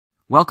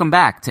Welcome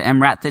back to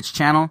EmRatThich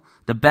channel,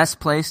 the best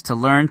place to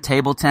learn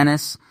table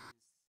tennis.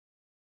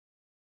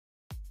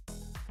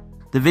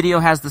 The video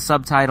has the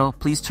subtitle.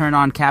 Please turn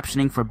on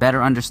captioning for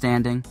better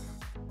understanding.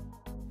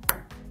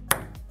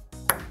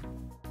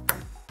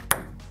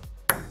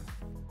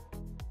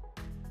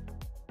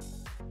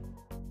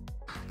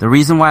 The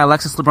reason why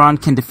Alexis Lebrun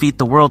can defeat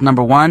the world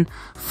number one,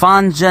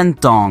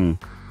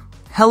 Zhendong.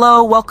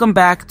 Hello, welcome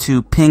back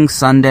to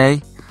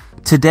PingSunday.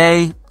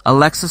 Today,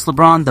 Alexis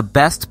Lebrun, the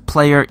best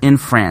player in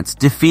France,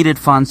 defeated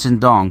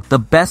Zhendong, the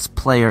best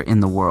player in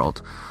the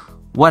world.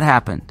 What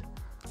happened?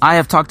 I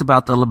have talked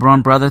about the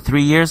Lebrun brother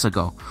 3 years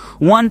ago.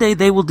 One day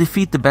they will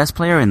defeat the best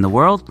player in the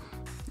world,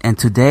 and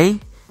today,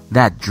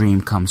 that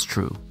dream comes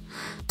true.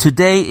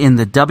 Today in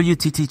the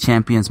WTT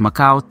Champions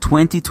Macao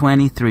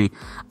 2023,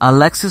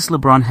 Alexis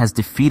Lebrun has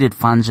defeated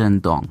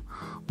Zhendong,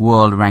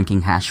 world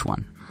ranking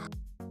 #1.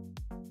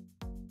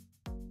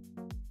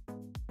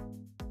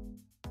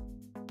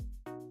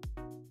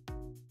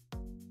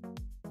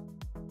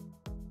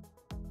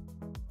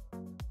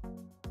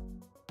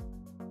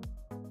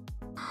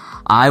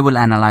 I will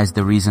analyze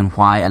the reason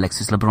why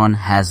Alexis Lebrun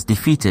has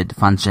defeated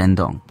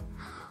Zhendong.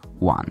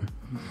 1.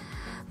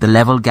 The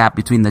level gap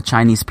between the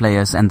Chinese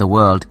players and the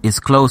world is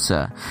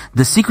closer.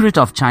 The secret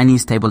of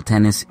Chinese table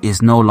tennis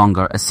is no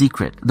longer a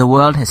secret. The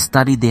world has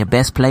studied their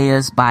best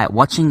players by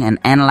watching and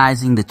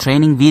analyzing the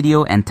training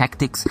video and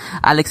tactics.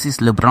 Alexis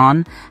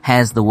Lebrun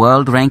has the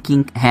world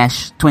ranking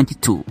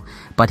 #22,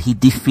 but he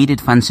defeated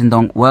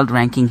Zhendong world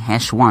ranking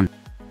 #1.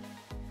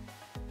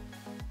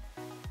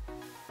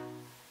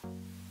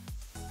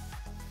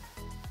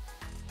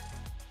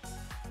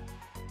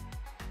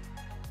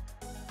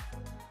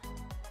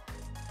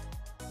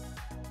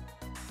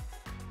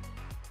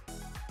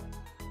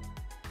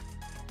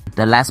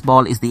 The last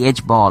ball is the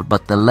edge ball,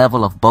 but the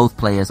level of both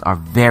players are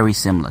very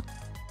similar.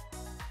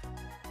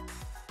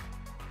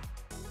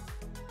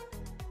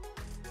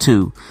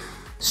 2.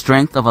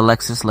 Strength of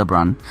Alexis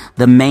Lebrun.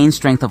 The main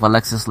strength of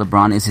Alexis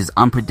Lebrun is his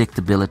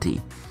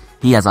unpredictability.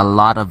 He has a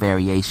lot of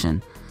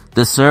variation.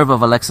 The serve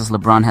of Alexis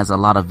Lebrun has a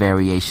lot of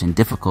variation,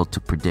 difficult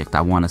to predict.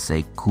 I want to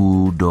say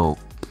kudo.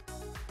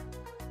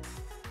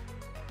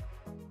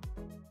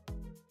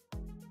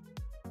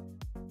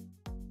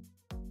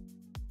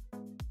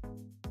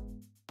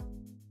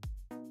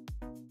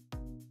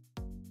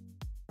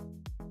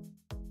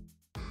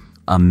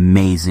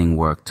 Amazing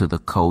work to the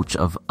coach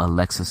of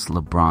Alexis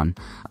Lebrun.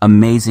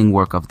 Amazing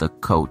work of the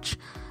coach.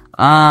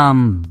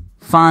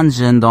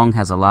 Zhendong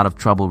has a lot of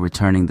trouble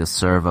returning the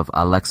serve of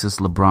Alexis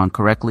Lebrun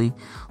correctly.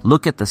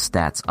 Look at the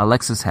stats.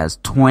 Alexis has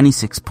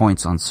 26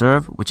 points on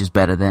serve, which is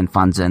better than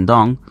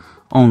Zhendong,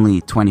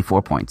 only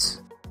 24 points.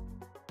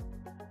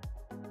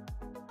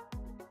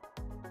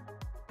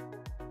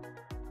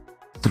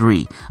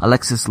 3.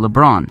 Alexis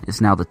Lebrun is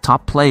now the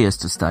top players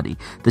to study.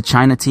 The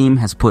China team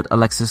has put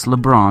Alexis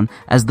Lebrun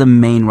as the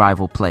main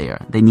rival player.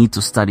 They need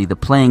to study the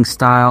playing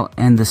style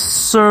and the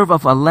serve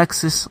of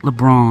Alexis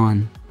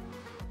Lebrun.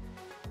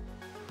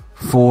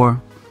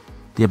 4.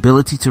 The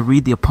ability to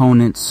read the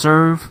opponent's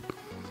serve.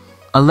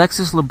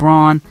 Alexis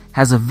Lebrun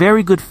has a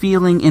very good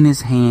feeling in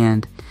his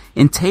hand.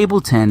 In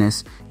table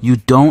tennis, you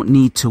don't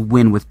need to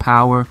win with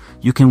power.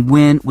 You can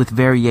win with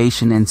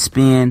variation and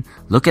spin.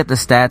 Look at the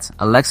stats.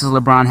 Alexis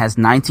Lebrun has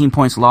 19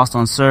 points lost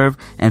on serve,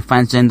 and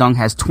Zhendong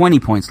has 20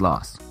 points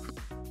lost.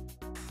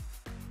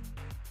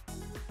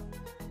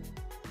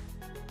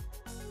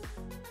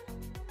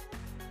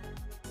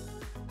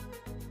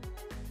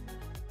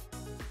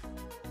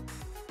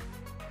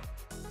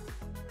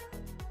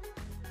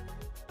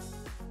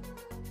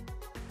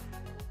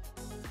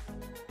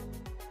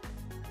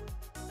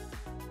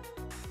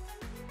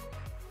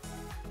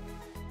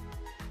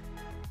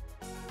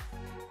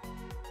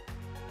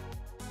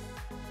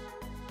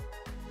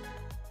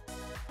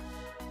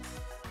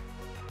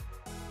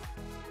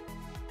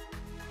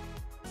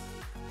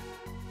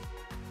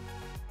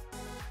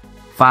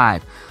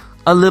 Five,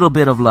 a little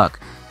bit of luck.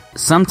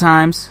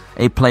 Sometimes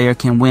a player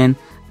can win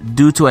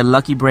due to a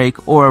lucky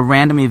break or a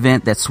random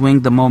event that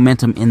swings the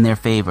momentum in their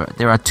favor.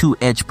 There are 2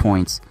 edge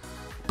points.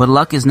 But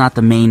luck is not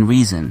the main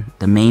reason.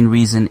 The main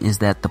reason is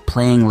that the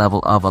playing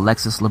level of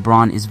Alexis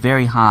Lebrun is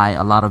very high,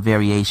 a lot of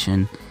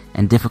variation,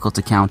 and difficult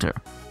to counter.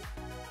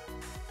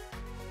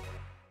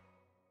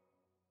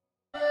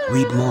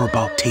 Read more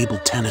about table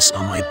tennis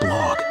on my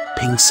blog,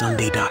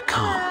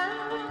 PingSunday.com.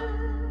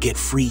 Get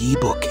free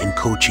ebook and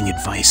coaching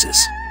advices.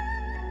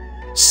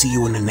 See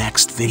you in the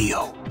next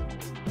video.